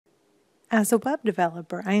As a web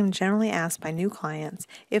developer, I am generally asked by new clients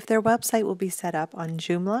if their website will be set up on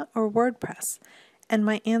Joomla or WordPress. And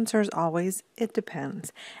my answer is always, it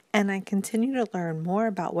depends. And I continue to learn more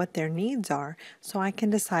about what their needs are so I can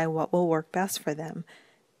decide what will work best for them,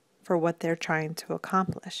 for what they're trying to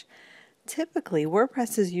accomplish. Typically,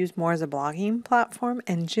 WordPress is used more as a blogging platform,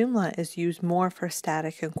 and Joomla is used more for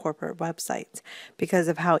static and corporate websites because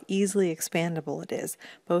of how easily expandable it is,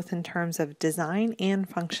 both in terms of design and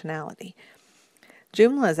functionality.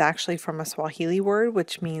 Joomla is actually from a Swahili word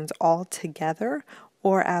which means all together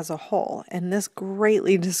or as a whole, and this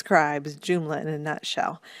greatly describes Joomla in a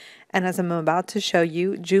nutshell. And as I'm about to show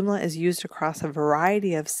you, Joomla is used across a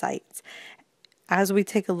variety of sites. As we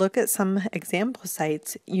take a look at some example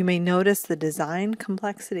sites, you may notice the design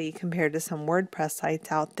complexity compared to some WordPress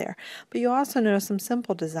sites out there, but you also notice some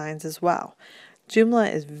simple designs as well.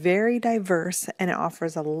 Joomla is very diverse and it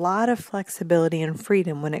offers a lot of flexibility and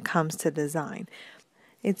freedom when it comes to design.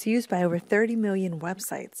 It's used by over 30 million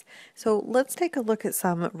websites. So let's take a look at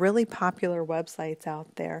some really popular websites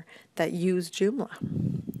out there that use Joomla.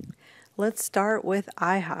 Let's start with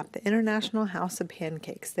IHOP, the International House of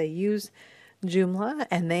Pancakes. They use Joomla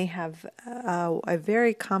and they have a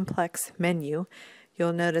very complex menu.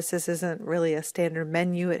 You'll notice this isn't really a standard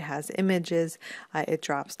menu. It has images, it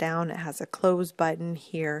drops down, it has a close button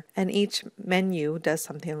here, and each menu does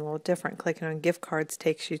something a little different. Clicking on gift cards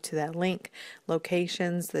takes you to that link.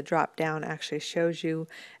 Locations, the drop down actually shows you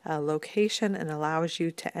a location and allows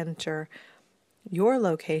you to enter your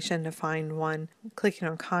location to find one. Clicking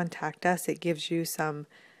on contact us, it gives you some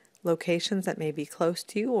locations that may be close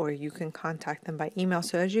to you, or you can contact them by email.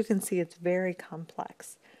 So as you can see, it's very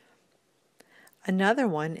complex. Another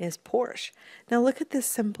one is Porsche. Now look at this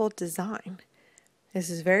simple design.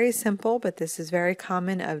 This is very simple, but this is very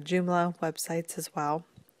common of Joomla websites as well.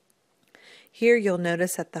 Here you'll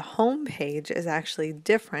notice that the home page is actually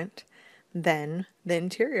different than the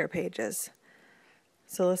interior pages.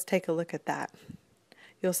 So let's take a look at that.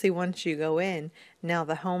 You'll see once you go in, now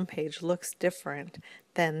the home page looks different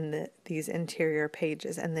than these interior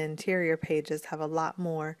pages, and the interior pages have a lot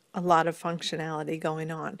of functionality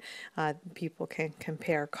going on. People can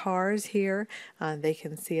compare cars here. They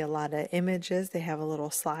can see a lot of images. They have a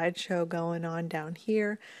little slideshow going on down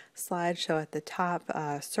here, slideshow at the top,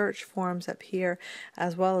 search forms up here,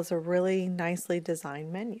 as well as a really nicely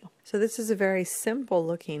designed menu. So this is a very simple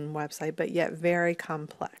looking website, but yet very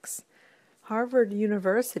complex. Harvard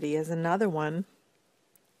University is another one.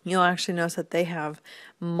 You'll actually notice that they have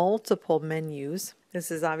multiple menus.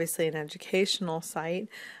 This is obviously an educational site.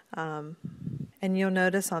 And you'll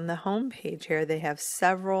notice on the home page here they have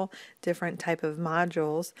several different type of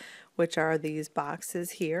modules, which are these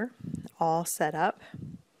boxes here, all set up.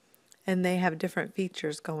 And they have different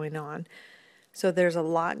features going on. So there's a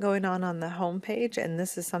lot going on the home page, and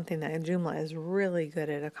this is something that Joomla is really good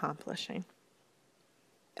at accomplishing.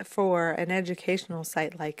 For an educational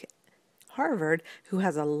site like Harvard, who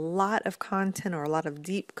has a lot of content or a lot of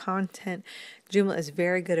deep content, Joomla is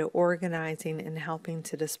very good at organizing and helping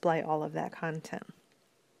to display all of that content.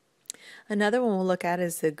 Another one we'll look at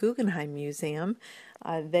is the Guggenheim Museum.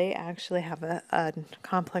 They actually have a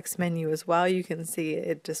complex menu as well. You can see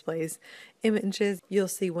it displays images. You'll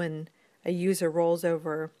see when a user rolls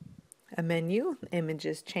over a menu,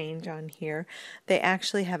 images change on here. They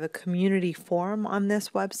actually have a community forum on this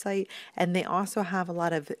website, and they also have a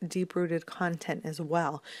lot of deep-rooted content as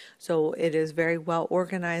well. So it is very well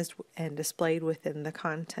organized and displayed within the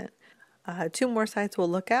content. Two more sites we'll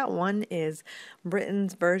look at. One is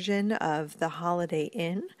Britain's version of the Holiday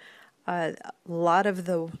Inn. A lot of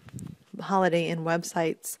the Holiday Inn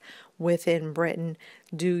websites within Britain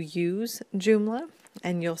do use Joomla.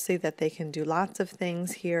 And you'll see that they can do lots of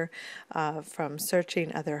things here, from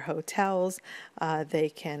searching other hotels. They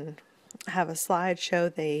can have a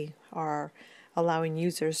slideshow. They are allowing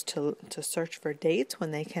users to search for dates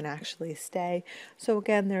when they can actually stay. So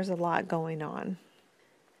again, there's a lot going on.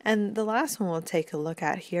 And the last one we'll take a look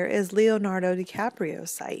at here is Leonardo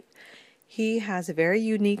DiCaprio's site. He has a very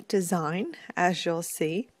unique design, as you'll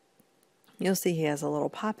see. You'll see he has a little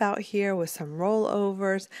pop out here with some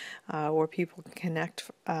rollovers where people can connect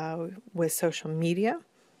with social media.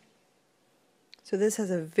 So this has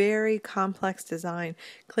a very complex design.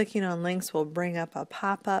 Clicking on links will bring up a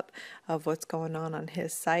pop-up of what's going on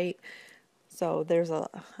his site. So there's an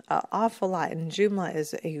awful lot, and Joomla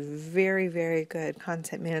is a very, very good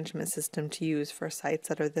content management system to use for sites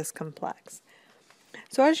that are this complex.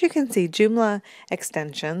 So as you can see, Joomla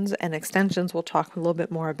extensions we'll talk a little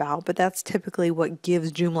bit more about, but that's typically what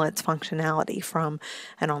gives Joomla its functionality, from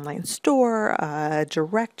an online store, a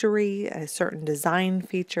directory, a certain design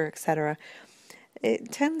feature, etc.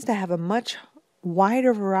 It tends to have a much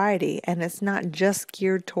wider variety, and it's not just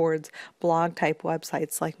geared towards blog type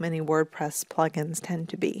websites like many WordPress plugins tend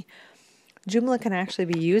to be. Joomla can actually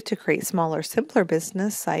be used to create smaller, simpler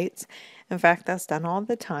business sites. In fact, that's done all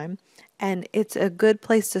the time. And it's a good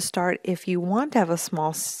place to start if you want to have a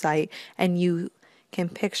small site and you can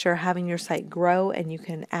picture having your site grow and you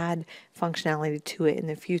can add functionality to it in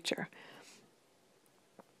the future.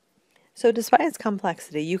 So despite its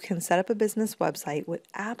complexity, you can set up a business website with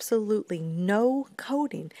absolutely no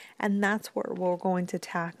coding, and that's what we're going to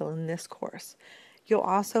tackle in this course. You'll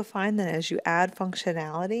also find that as you add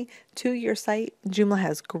functionality to your site, Joomla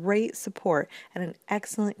has great support and an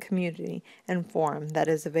excellent community and forum that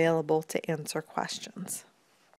is available to answer questions.